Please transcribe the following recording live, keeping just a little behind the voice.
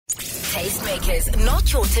Tastemakers,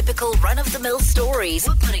 not your typical run-of-the-mill stories.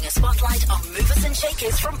 We're putting a spotlight on movers and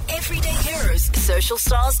shakers from everyday heroes, social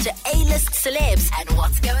stars to A-list celebs, and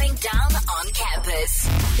what's going down on campus.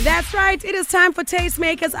 That's right. It is time for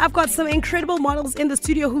Tastemakers. I've got some incredible models in the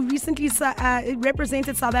studio who recently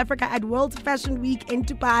represented South Africa at World Fashion Week in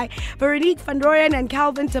Dubai. Veronique and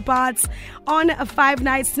Kelvin on a 5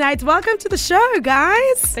 nights night. Welcome to the show,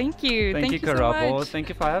 guys. Thank you. Thank you, so much. Thank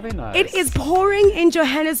you for having us. It is pouring in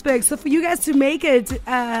Johannesburg, so for you guys to make it,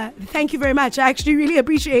 thank you very much. I actually really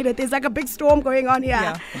appreciate it. There's like a big storm going on here.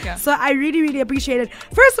 Yeah. So I really, really appreciate it.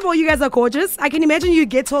 First of all, you guys are gorgeous. I can imagine you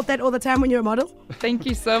get told that all the time when you're a model. Thank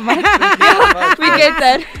you so much. We get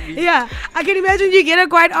that. Yeah, I can imagine you get it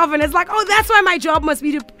quite often. It's like, oh, that's why my job must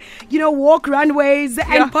be to, walk runways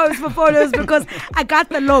and pose for photos because I got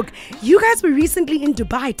the look. You guys were recently in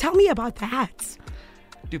Dubai. Tell me about that.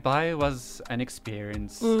 Dubai was an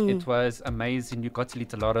experience. It was amazing. You got to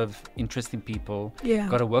meet a lot of interesting people. Yeah.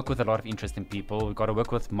 Got to work with a lot of interesting people. We got to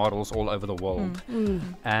work with models all over the world.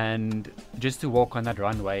 And just to walk on that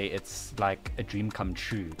runway, it's like a dream come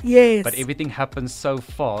true. Yes. But everything happens so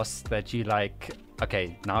fast that you like,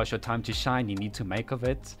 okay, now it's your time to shine. You need to make of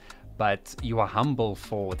it. But you are humble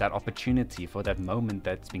for that opportunity, for that moment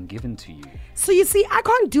that's been given to you. So you see, I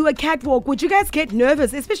can't do a catwalk. Would you guys get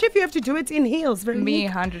nervous, especially if you have to do it in heels? Me,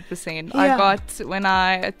 100%. Yeah. I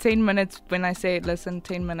got, 10 minutes, when I say, listen,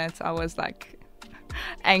 10 minutes, I was like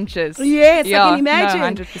anxious. Yes, yeah, I can imagine.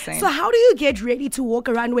 No, 100%. So how do you get ready to walk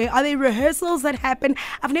a runway? Are there rehearsals that happen?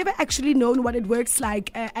 I've never actually known what it works like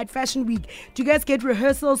at Fashion Week. Do you guys get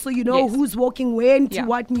rehearsals so you know who's walking when to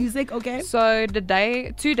what music? Okay. So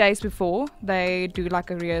 2 days before, they do like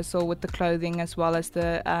a rehearsal with the clothing as well as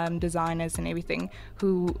the designers and everything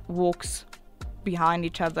who walks behind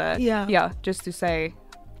each other. Yeah, just to say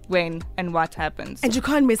when and what happens. And you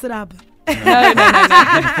can't mess it up. No.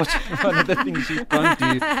 One of the things you can't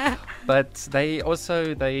do. But they sort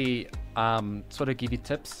of give you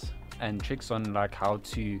tips and tricks on like how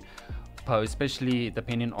to pose, especially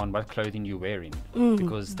depending on what clothing you're wearing,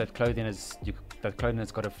 because that clothing has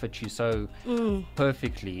got to fit you so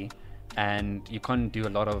perfectly, and you can't do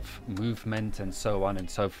a lot of movement and so on and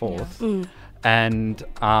so forth. And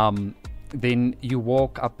then you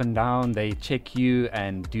walk up and down, they check you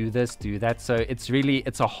and do this, do that. So it's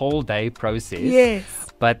a whole day process. Yes.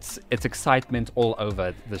 But it's excitement all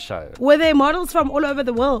over the show. Were there models from all over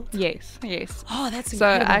the world? Yes. Oh, that's so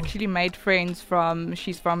I incredible. actually made friends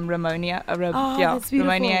she's from Romania. That's beautiful.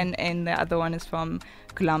 Romania and the other one is from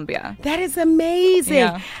Colombia. That is amazing.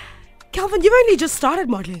 Yeah. Kelvin, you've only just started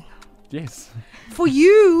modeling. Yes. For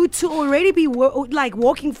you to already be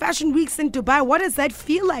walking fashion weeks in Dubai, what does that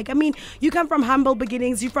feel like? I mean, you come from humble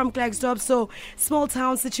beginnings, you're from Klerksdorp, so small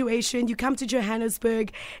town situation, you come to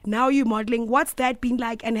Johannesburg, now you're modeling. What's that been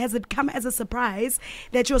like, and has it come as a surprise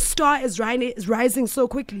that your star is rising so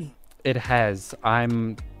quickly? It has. I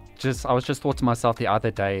was just thought to myself the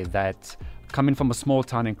other day that coming from a small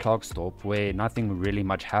town in Klerksdorp where nothing really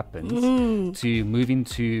much happens to move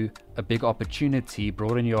into a big opportunity,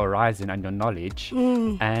 broaden your horizon and your knowledge,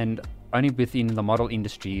 and only within the model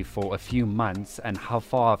industry for a few months, and how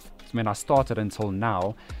far when I started until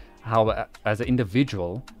now, how as an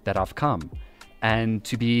individual that I've come, and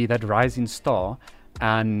to be that rising star,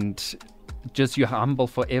 and just you're humble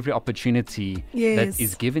for every opportunity that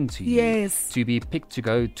is given to you. Yes. To be picked to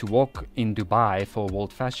go to walk in Dubai for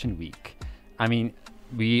World Fashion Week. I mean,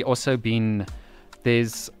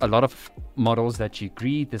 there's a lot of models that you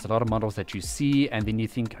greet, there's a lot of models that you see, and then you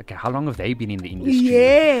think, okay, how long have they been in the industry?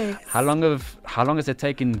 Yes. How long has it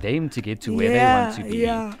taken them to get to where they want to be?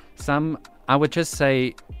 Yeah. Some, I would just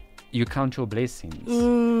say, you count your blessings.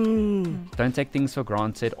 Don't take things for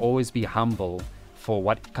granted. Always be humble for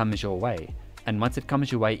what comes your way. And once it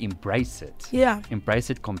comes your way, embrace it. Yeah.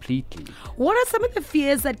 Embrace it completely. What are some of the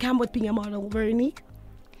fears that come with being a model, Veronique?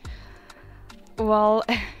 Well,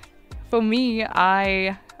 for me,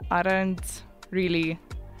 I don't really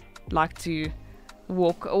like to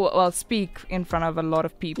speak in front of a lot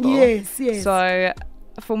of people. Yes. So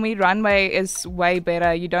for me, runway is way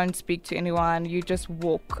better. You don't speak to anyone. You just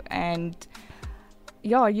walk, and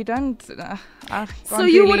you don't. So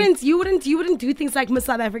you wouldn't do things like Miss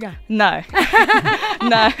South Africa? No,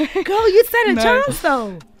 no. Girl, you stand a chance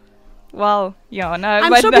though. Well, no.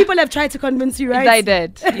 I'm sure people have tried to convince you, right? They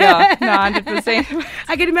did. Yeah, no, 100%.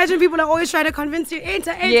 I can imagine people are always trying to convince you,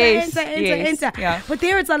 enter. Yeah. But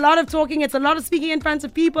there it's a lot of talking, it's a lot of speaking in front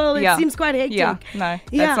of people. It seems quite hectic. Yeah, no,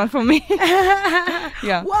 that's not for me.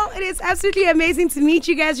 Yeah. Well, it is absolutely amazing to meet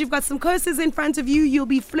you guys. You've got some coasters in front of you. You'll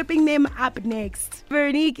be flipping them up next.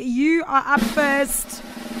 Veronique, you are up first.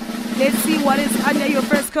 Let's see what is under your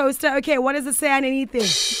first coaster. Okay, what does it say underneath there?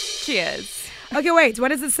 Cheers. Okay, wait. What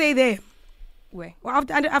does it say there? Where? Well,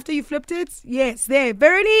 after you flipped it? Yes, there.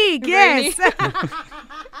 Veronique, yes.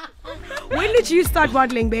 When did you start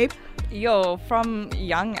modeling, babe? Yo, from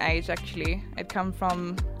young age actually. I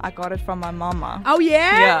got it from my mama. Oh,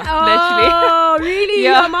 yeah? Yeah, literally. Oh, really?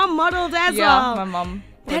 Yeah. Your mom modeled as well? Yeah, my mom.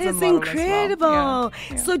 That was is a model as incredible. well.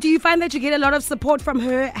 Yeah. So do you find that you get a lot of support from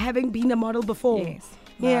her having been a model before? Yes.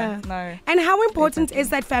 No. And how important is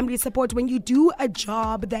that family support when you do a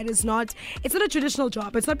job that is not, it's not a traditional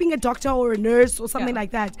job. It's not being a doctor or a nurse or something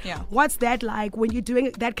like that. Yeah. What's that like when you're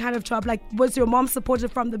doing that kind of job? Like, was your mom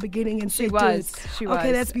supportive from the beginning and She was.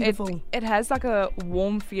 Okay, that's beautiful. It has like a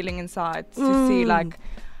warm feeling inside to see like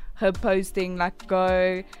her posting like,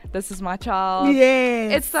 go, this is my child.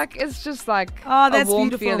 Yes. It's just like that's a warm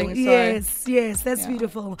beautiful. feeling. So Yes, that's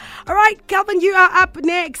beautiful. All right, Kelvin, you are up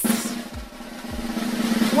next.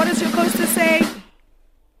 What does your coaster say?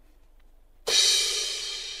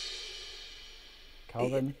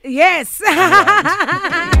 Kelvin? Yes.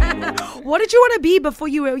 What did you want to be before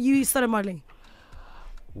you started modeling?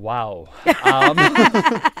 Wow.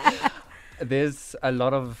 There's a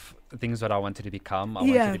lot of things that I wanted to become. I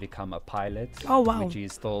wanted to become a pilot. Oh, wow. Which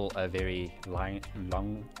is still a very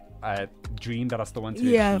long dream that I still want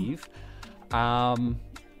to achieve.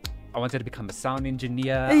 I wanted to become a sound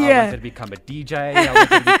engineer. I wanted to become a DJ. I wanted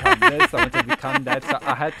to become this. I wanted to become that. So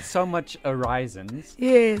I had so much horizons.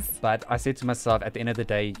 Yes. But I said to myself, at the end of the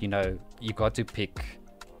day, you know, you got to pick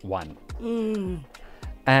one.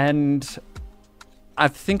 And I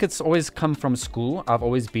think it's always come from school. I've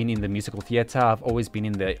always been in the musical theatre. I've always been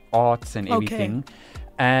in the arts and everything.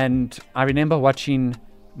 And I remember watching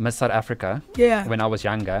Miss South Africa when I was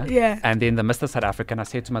younger. And then the Mr. South Africa, and I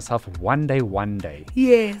said to myself, one day,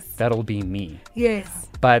 that'll be me. Yes.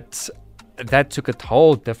 But that took a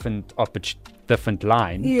whole different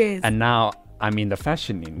line. Yes. And now I'm in the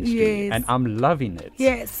fashion industry and I'm loving it.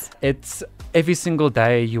 Yes. It's every single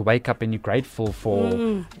day you wake up and you're grateful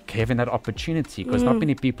for having that opportunity, because not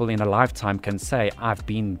many people in a lifetime can say, I've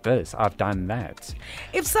been this, I've done that.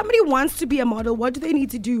 If somebody wants to be a model, what do they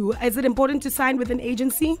need to do? Is it important to sign with an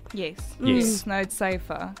agency? Yes. Yes. No, it's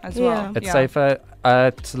safer as well. It's safer.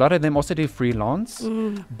 A lot of them also do freelance,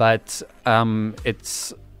 but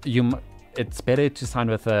it's better to sign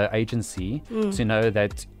with an agency to know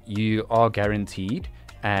that you are guaranteed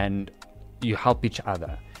and you help each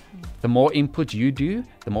other. The more input you do,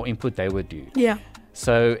 the more input they would do. Yeah.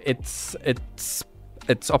 So it's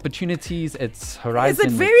opportunities, it's horizons.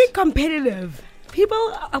 Is it very competitive?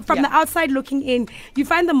 People from the outside looking in, you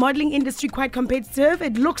find the modeling industry quite competitive?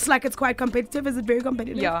 It looks like it's quite competitive. Is it very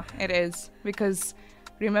competitive? Yeah, it is. Because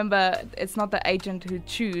remember, it's not the agent who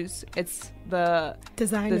choose, it's the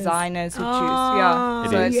designers who choose. Yeah.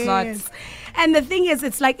 So it's not. And the thing is,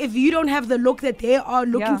 it's like if you don't have the look that they are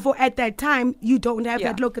looking for at that time, you don't have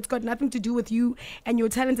that look. It's got nothing to do with you and your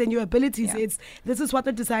talents and your abilities. It's this is what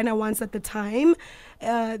the designer wants at the time.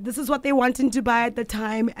 This is what they want him to buy at the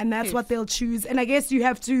time, and that's what they'll choose. And I guess you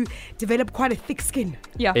have to develop quite a thick skin.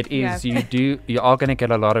 Yeah. It is. You are going to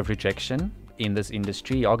get a lot of rejection in this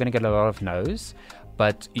industry. You are going to get a lot of no's,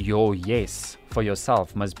 but your yes for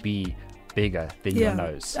yourself must be bigger than your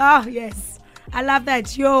no's. Oh, yes. I love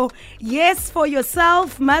that. Your yes for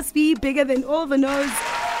yourself must be bigger than all the no's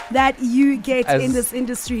that you get in this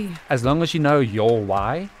industry. As long as you know your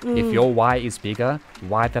why, if your why is bigger,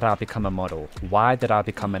 why did I become a model? Why did I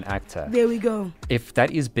become an actor? There we go. If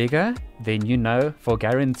that is bigger, then you know for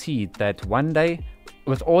guaranteed that one day,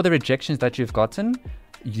 with all the rejections that you've gotten,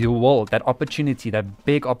 that opportunity, that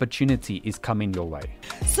big opportunity is coming your way.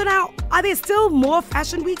 So now, are there still more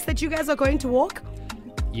fashion weeks that you guys are going to walk?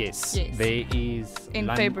 Yes. There is in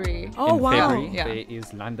February. Oh, wow. February, there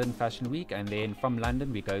is London Fashion Week, and then from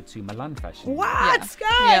London we go to Milan Fashion Week. What,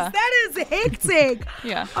 guys? That is hectic.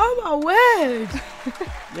 Oh my word.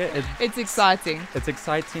 It's exciting. It's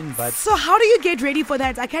exciting, but so how do you get ready for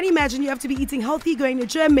that? I can imagine you have to be eating healthy, going to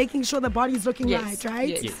gym, making sure the body's looking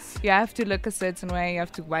right? Yes. You have to look a certain way, you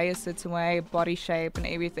have to weigh a certain way, body shape and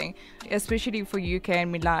everything. Especially for UK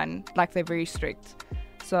and Milan, like they're very strict.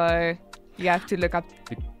 So you have to look up.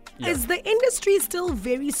 Is the industry still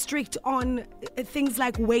very strict on things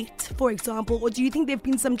like weight, for example? Or do you think there have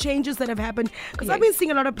been some changes that have happened? Because I've been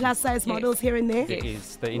seeing a lot of plus size models here and there. There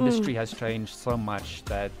is. The industry has changed so much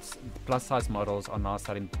that plus size models are now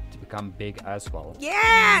starting to become big as well.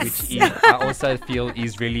 Yes! Which I also feel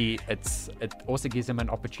is really, it also gives them an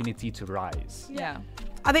opportunity to rise. Yeah.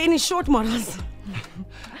 Are there any short models?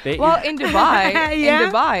 Well, in Dubai,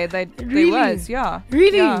 there was, yeah.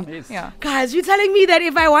 Really? Yeah. Yes. Yeah. Guys, you're telling me that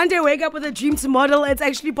if I one day wake up with a dream to model, it's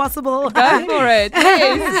actually possible? Go for it.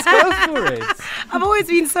 Yes. Go for it. I've always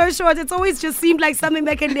been so short. It's always just seemed like something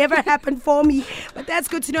that can never happen for me. But that's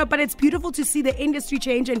good to know. But it's beautiful to see the industry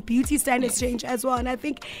change and beauty standards change as well. And I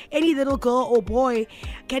think any little girl or boy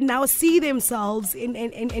can now see themselves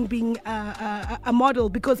in being a model,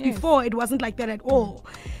 because before it wasn't like that at all.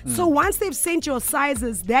 So once they've sent your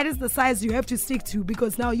sizes, that is the size you have to stick to,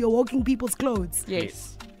 because now you're walking people's clothes.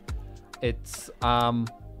 Yes. It's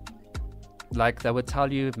like they would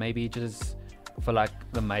tell you maybe just for like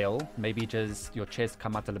the male, maybe just your chest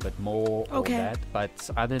come out a little bit more or that. But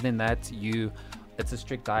other than that, it's a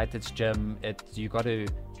strict diet, it's gym, you got to,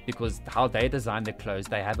 because how they design their clothes,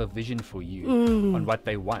 they have a vision for you on what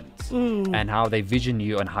they want and how they vision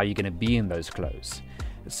you on how you're going to be in those clothes.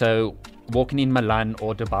 So walking in Milan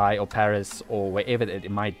or Dubai or Paris or wherever it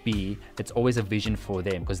might be, it's always a vision for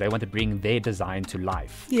them, because they want to bring their design to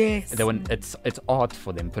life. Yes. They want, it's art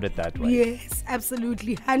for them, put it that way. Yes,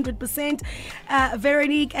 absolutely, 100%.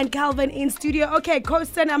 Veronique and Kelvin in studio. Okay,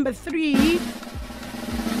 coaster number 3.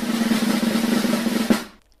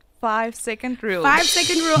 5-second rule.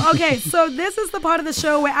 5-second rule. Okay, so this is the part of the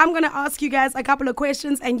show where I'm going to ask you guys a couple of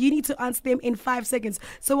questions and you need to answer them in 5 seconds.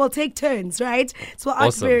 So we'll take turns, right? So we'll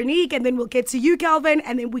ask Veronique and then we'll get to you, Kelvin,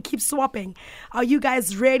 and then we keep swapping. Are you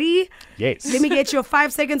guys ready? Yes. Let me get your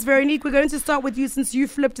 5 seconds, Veronique. We're going to start with you since you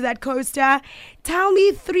flipped that coaster. Tell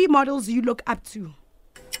me 3 models you look up to.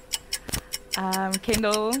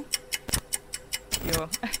 Kendall. Yo.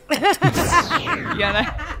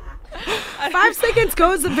 Yeah. 5 seconds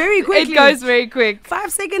goes very quickly. It goes very quick.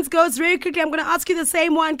 5 seconds goes very quickly. I'm going to ask you the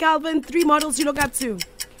same one, Kelvin. 3 models you look up to.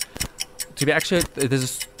 To be actually,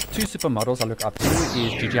 there's 2 supermodels I look up to.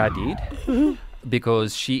 Is Gigi Hadid,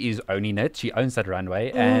 because she is owning it. She owns that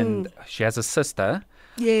runway, and she has a sister.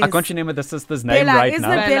 Yes. I can't remember the sister's name Bella, right isn't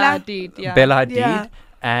now. it Bella? Hadid, yeah. Bella Hadid, Yeah.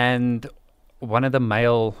 and one of the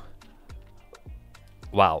male.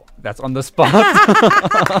 Wow, that's on the spot.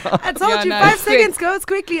 I told Yeah, you, no, 5 it's quick. seconds goes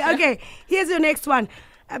quickly. Okay, here's your next one.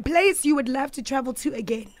 A place you would love to travel to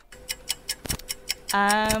again.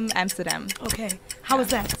 Amsterdam. Okay, how was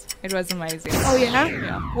that? It was amazing. Oh, yeah?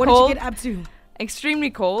 Yeah. What Cold, did you get up to? extremely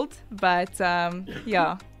cold, but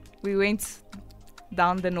yeah, we went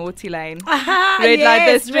down the naughty lane. Red light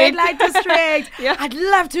district. Red light district. Yeah. I'd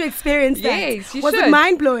love to experience that. Yes, you was should. it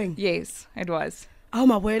mind-blowing? Yes, it was. Oh,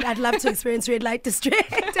 my word. I'd love to experience red light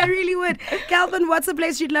district. I really would. Kelvin, what's a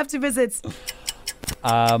place you'd love to visit?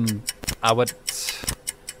 I would.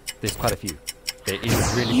 There's quite a few. There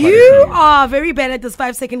is really quite a You few. are very bad at this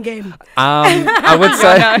 5-second game. I would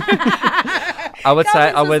say. I would say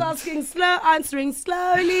I Kelvin's would. just asking slow, answering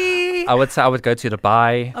slowly. I would say I would go to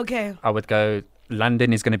Dubai. Okay. I would go.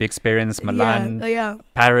 London is going to be experienced. Milan, Yeah.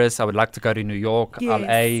 Paris. I would like to go to New York, Yes.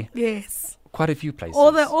 LA. Yes. Quite a few places.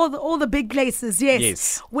 All the big places. Yes.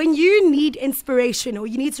 Yes. When you need inspiration or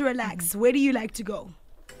you need to relax, where do you like to go?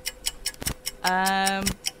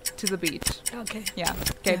 To the beach. Okay. Yeah,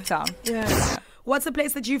 Cape Town. Yeah. What's a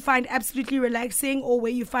place that you find absolutely relaxing or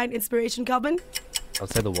where you find inspiration, Kelvin? I'll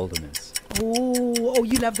say the wilderness. Oh,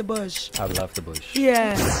 you love the bush. I love the bush.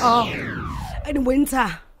 Yeah. Oh, in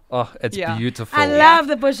winter. Oh, it's Yeah. beautiful. I love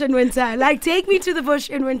the bush in winter. Like, take me to the bush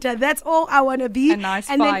in winter. That's all I want to be. A nice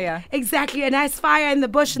and then- fire. Exactly, a nice fire in the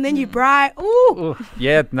bush, and then you braai. Ooh. Ooh,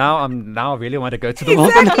 yeah, now I really want to go to the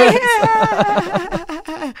wilderness.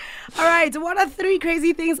 Exactly. All right. What are 3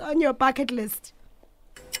 crazy things on your bucket list?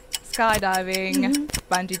 Skydiving,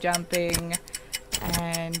 bungee jumping,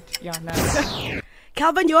 and yeah, no.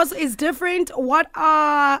 Kelvin, yours is different. What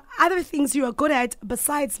are other things you are good at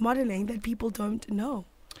besides modeling that people don't know?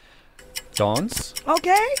 Dance.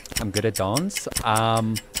 Okay. I'm good at dance.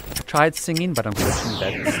 Tried singing, but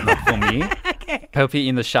unfortunately that's not for me. Okay. Poppy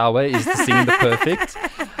in the shower is singing the perfect.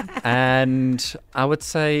 And I would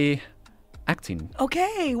say acting.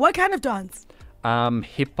 Okay. What kind of dance?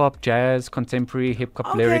 Hip hop, jazz, contemporary, hip hop,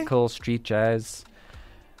 Okay. lyrical, street jazz.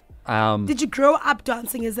 Did you grow up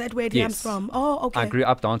dancing? Is that where it comes Yes. from? Oh, okay. I grew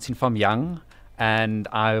up dancing from young, and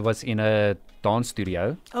I was in a dance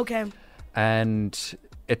studio, Okay. and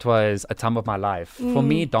it was a time of my life. For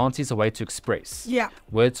me, dance is a way to express. Yeah.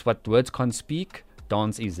 What words can't speak,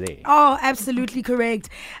 dance is there. Oh, absolutely correct.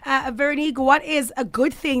 Veronique, what is a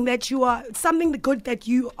good thing that you are, something good that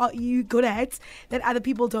you good at that other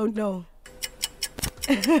people don't know?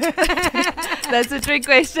 That's a trick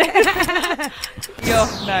question. Yo,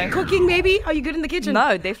 no. Cooking, maybe? Are you good in the kitchen?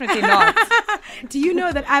 No, definitely not. Do you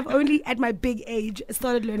know that I've only at my big age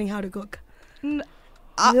started learning how to cook?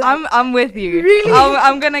 I'm with you. Really?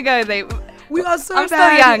 I'm gonna go there. We are so I'm still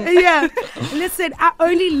bad. young. Yeah. Listen, I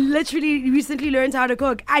only literally recently learned how to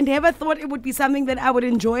cook. I never thought it would be something that I would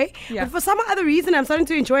enjoy. Yeah. But for some other reason, I'm starting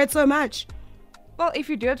to enjoy it so much. Well, if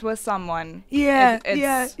you do it with someone. Yeah,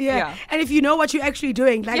 it's, yeah. And if you know what you're actually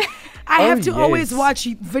doing, like I have to always watch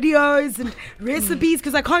videos and recipes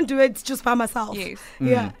because I can't do it just by myself. Yes.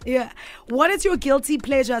 Yeah. What is your guilty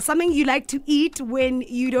pleasure? Something you like to eat when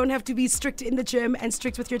you don't have to be strict in the gym and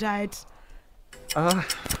strict with your diet?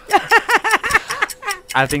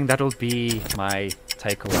 I think that'll be my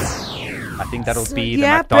takeaway. I think that'll be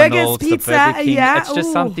the burgers, McDonald's, pizza, the Burger King. yeah, It's just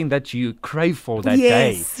ooh. something that you crave for that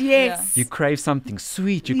day. Yes. You crave something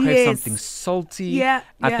sweet. You crave something salty. Yeah.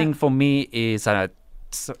 I think for me is a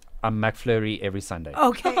McFlurry every Sunday.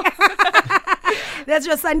 Okay. That's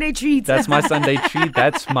your Sunday treat. That's my Sunday treat.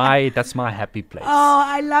 That's my happy place. Oh,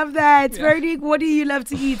 I love that. Veronique, what do you love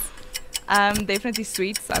to eat? Definitely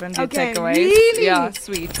sweets. I don't do Okay, takeaways. really? Yeah,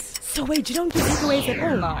 sweets. So wait, you don't do takeaways at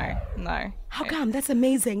all? No. How come? That's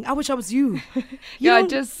amazing. I wish I was you. Yeah, you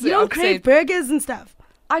just don't crave upset. burgers and stuff.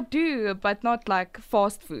 I do, but not like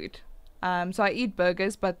fast food. So I eat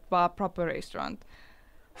burgers, but by a proper restaurant.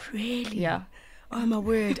 Really? Yeah. Oh my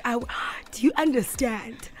word. Do you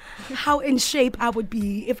understand how in shape I would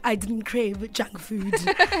be if I didn't crave junk food?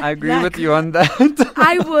 I agree with you on that.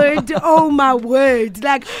 I would. Oh my word.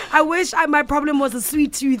 Like, I wish my problem was a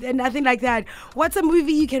sweet tooth and nothing like that. What's a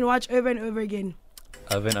movie you can watch over and over again?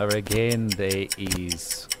 Over and over again,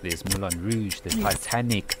 there's Moulin Rouge, there's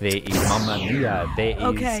Titanic, there is Mamma Mia, there is...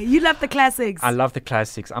 Okay, you love the classics. I love the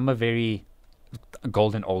classics. I'm a very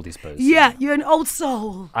golden oldies person. Yeah, you're an old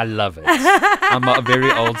soul. I love it. I'm a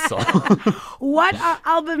very old soul. What are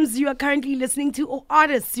albums you are currently listening to or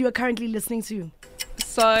artists you are currently listening to?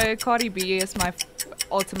 So Cardi B is my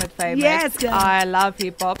ultimate favorite. Yes, girl. I love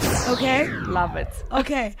hip hop. Okay. Love it.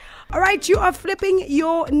 Okay. All right, you are flipping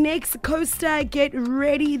your next coaster. Get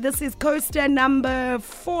ready. This is coaster number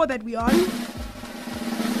 4 that we're on.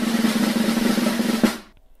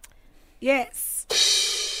 Yes.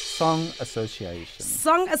 Song association.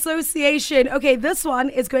 Song association. Okay, this one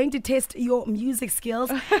is going to test your music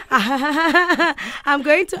skills. I'm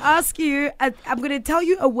going to ask you, I'm going to tell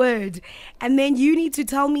you a word, and then you need to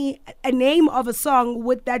tell me a name of a song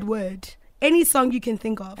with that word. Any song you can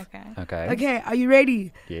think of. Okay, are you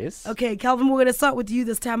ready? Yes. Okay, Kelvin, we're going to start with you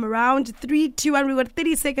this time around. 3, 2, 1. We've got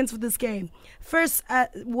 30 seconds for this game. First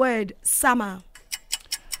word, summer.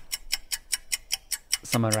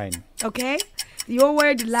 Summer rain. Okay. Your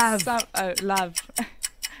word, love. Love.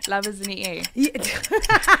 Love is in the air.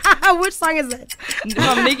 Yeah. Which song is it?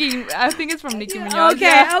 From Nicki. I think it's from Nicki Minaj.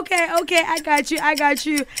 Okay. I got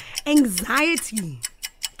you. Anxiety.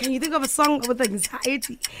 Can you think of a song with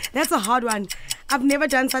anxiety? That's a hard one. I've never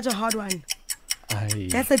done such a hard one.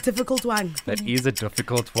 That's a difficult one. That is a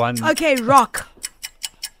difficult one. Okay, rock.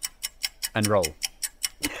 And roll.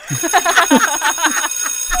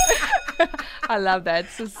 I love that.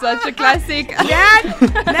 So such a classic.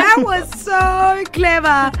 That was so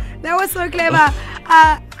clever.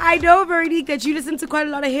 I know, Veronique, that you listen to quite a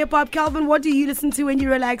lot of hip hop. Kelvin, what do you listen to when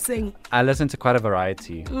you're relaxing? I listen to quite a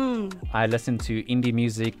variety. I listen to indie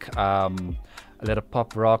music, a little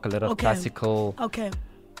pop rock, a little classical. Okay.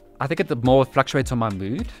 I think it more fluctuates on my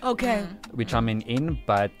mood. Okay. Which I'm in,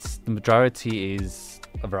 but the majority is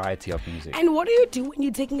a variety of music. And what do you do when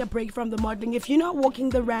you're taking a break from the modeling? If you're not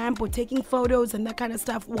walking the ramp or taking photos and that kind of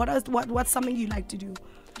stuff, what's something you like to do?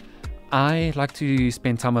 I like to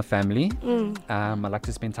spend time with family. I like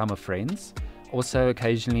to spend time with friends. Also,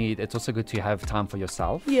 occasionally, it's also good to have time for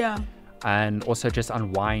yourself. Yeah. And also just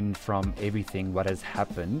unwind from everything what has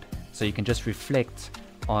happened, so you can just reflect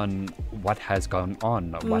on what has gone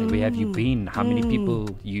on, where have you been, how many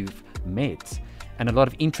people you've met, and a lot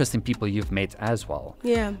of interesting people you've met as well.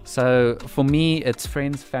 Yeah. So for me, it's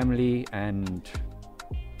friends, family, and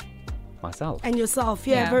myself. And yourself,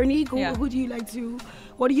 yeah. Veronique, who do you like to?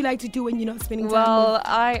 What do you like to do when you're not spending time? Well, with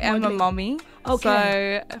I am modeling? a mommy.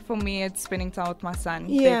 Okay. So for me, it's spending time with my son,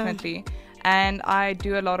 definitely. And I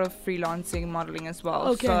do a lot of freelancing modeling as well.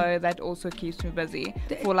 Okay. So that also keeps me busy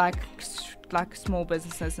for like small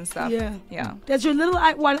businesses and stuff. Yeah. Does your little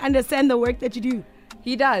one understand the work that you do?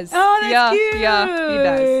 He does. Oh, that's cute. Yeah,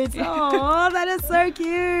 he does. Oh, that is so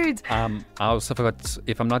cute. I also forgot,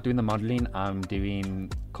 if I'm not doing the modeling, I'm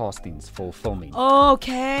doing castings for filming.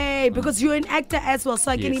 Okay, because you're an actor as well, so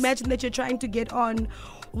I can Yes. imagine that you're trying to get on.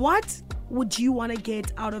 What would you want to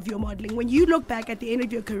get out of your modeling? When you look back at the end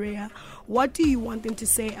of your career, what do you want them to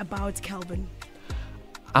say about Kelvin?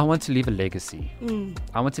 I want to leave a legacy.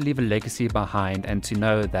 I want to leave a legacy behind and to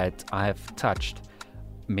know that I have touched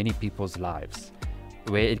many people's lives.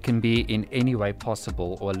 where it can be in any way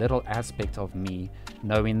possible, or a little aspect of me,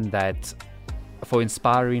 knowing that for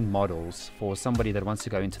inspiring models, for somebody that wants to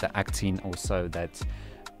go into the acting or so, that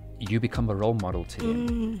you become a role model to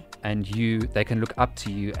them, and they can look up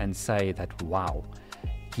to you and say that, wow,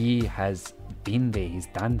 he has been there, he's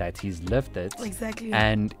done that, he's lived it. Exactly.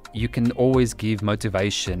 And you can always give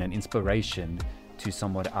motivation and inspiration to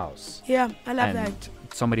someone else. Yeah, I love and that.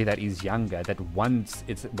 Somebody that is younger, that wants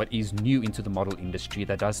but is new into the model industry,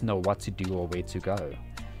 that doesn't know what to do or where to go,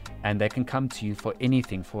 and they can come to you for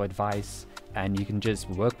anything, for advice, and you can just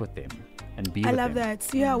work with them and be. I love that.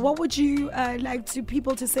 So yeah, what would you like to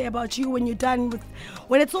people to say about you when you're done with,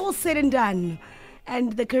 when it's all said and done,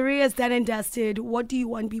 and the career is done and dusted? What do you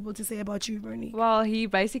want people to say about you, Veronique? Well, he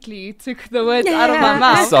basically took the words out of my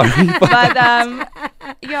mouth. Sorry, but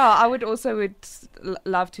yeah, I would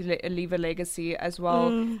love to leave a legacy as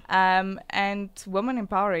well. And women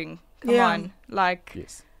empowering. Come on, like.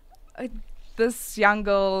 Yes. This young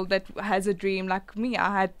girl that has a dream, like me,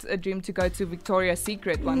 I had a dream to go to Victoria's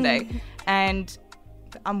Secret one day, and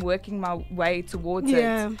I'm working my way towards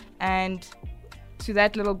it. And to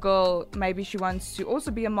that little girl, maybe she wants to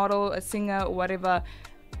also be a model, a singer, or whatever.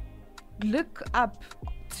 Look up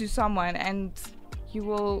to someone, and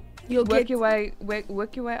you'll work your way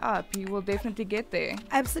up. You will definitely get there.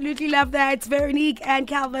 Absolutely love that. Veronique and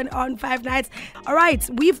Kelvin on 5 Nights. All right,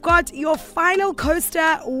 we've got your final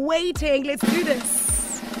coaster waiting. Let's do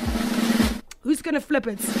this. Who's going to flip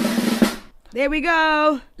it? There we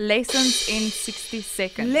go. Lessons in 60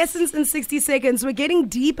 seconds. Lessons in 60 seconds. We're getting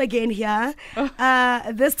deep again here.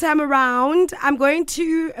 This time around, I'm going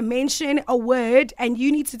to mention a word, and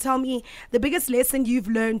you need to tell me the biggest lesson you've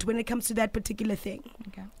learned when it comes to that particular thing.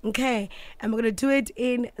 Okay. And we're going to do it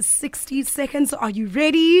in 60 seconds. Are you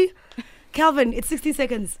ready? Kelvin, it's 60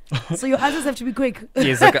 seconds. So your answers have to be quick.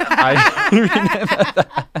 Yes, I remember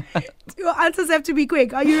that. Your answers have to be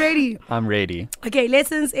quick. Are you ready? I'm ready. Okay,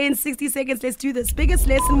 lessons in 60 seconds. Let's do this. Biggest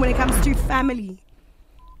lesson when it comes to family.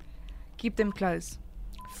 Keep them close.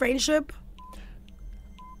 Friendship.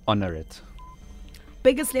 Honor it.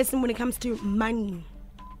 Biggest lesson when it comes to money.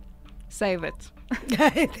 Save it.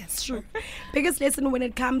 That's true. Biggest lesson when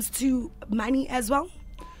it comes to money as well.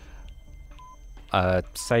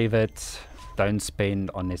 Save it. Don't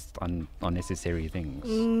spend on unnecessary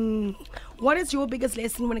things. What is your biggest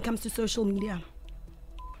lesson when it comes to social media?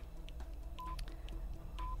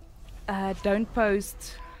 Don't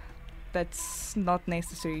post that's not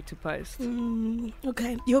necessary to post.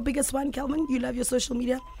 Okay. Your biggest one, Kelvin? You love your social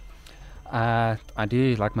media? I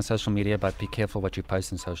do like my social media, but be careful what you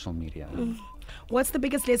post on social media. What's the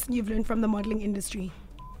biggest lesson you've learned from the modeling industry?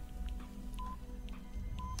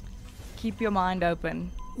 Keep your mind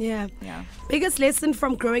open. Yeah. Biggest lesson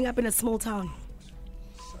from growing up in a small town?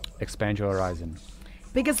 Expand your horizon.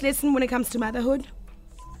 Biggest lesson when it comes to motherhood?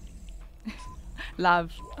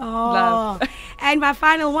 Love. Love. And my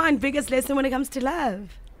final one, biggest lesson when it comes to love?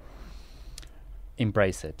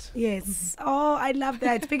 Embrace it. Yes. Oh, I love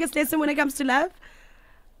that. Biggest lesson when it comes to love?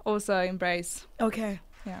 Also embrace. Okay.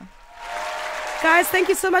 Yeah. Guys, thank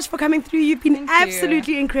you so much for coming through. You've been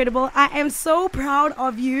absolutely incredible. I am so proud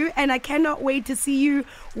of you, and I cannot wait to see you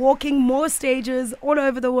walking more stages all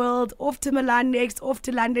over the world. Off to Milan next, off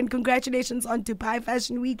to London. Congratulations on Dubai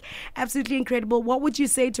Fashion Week. Absolutely incredible. What would you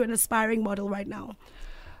say to an aspiring model right now?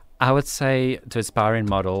 I would say to aspiring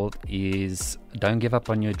model is don't give up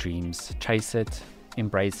on your dreams. Chase it,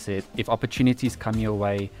 embrace it. If opportunities come your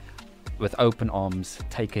way, with open arms,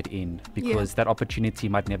 take it in, because that opportunity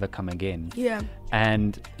might never come again.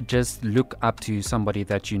 And just look up to somebody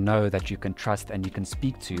that you know that you can trust and you can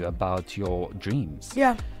speak to about your dreams.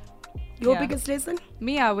 Your biggest lesson?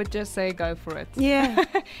 Me, I would just say go for it.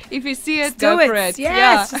 If you see it, go for it.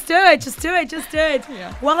 Yes, just do it. Just do it.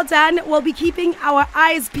 Well done. We'll be keeping our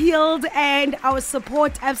eyes peeled and our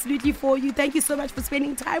support absolutely for you. Thank you so much for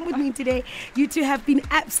spending time with me today. You two have been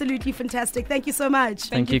absolutely fantastic. Thank you so much.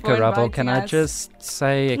 Thank you, Karabo. Can I just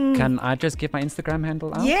say, can I just give my Instagram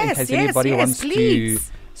handle out? Yes, in case anybody wants please.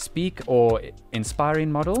 to speak or inspiring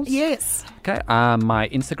models? Yes. Okay. My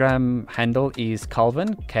Instagram handle is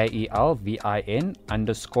Kelvin, KELVIN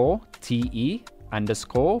 _TE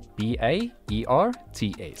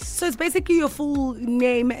 _BAERTS. So it's basically your full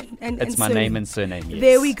name and it's my surname. name and surname, yes.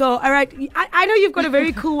 There we go. All right. I know you've got a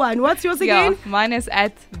very cool one. What's yours again? Mine is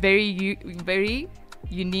at very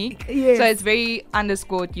unique. Yes. So it's very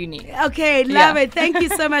 _unique. Okay, love it. Thank you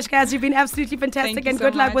so much, guys. You've been absolutely fantastic, and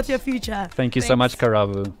good luck with your future. Thanks so much,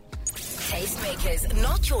 Karabu. Tastemakers,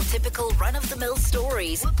 not your typical run-of-the-mill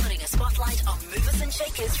stories. We're putting a spotlight on movers and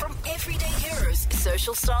shakers from everyday heroes,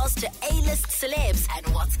 social stars to A-list celebs, and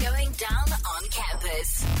what's going down on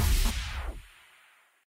campus.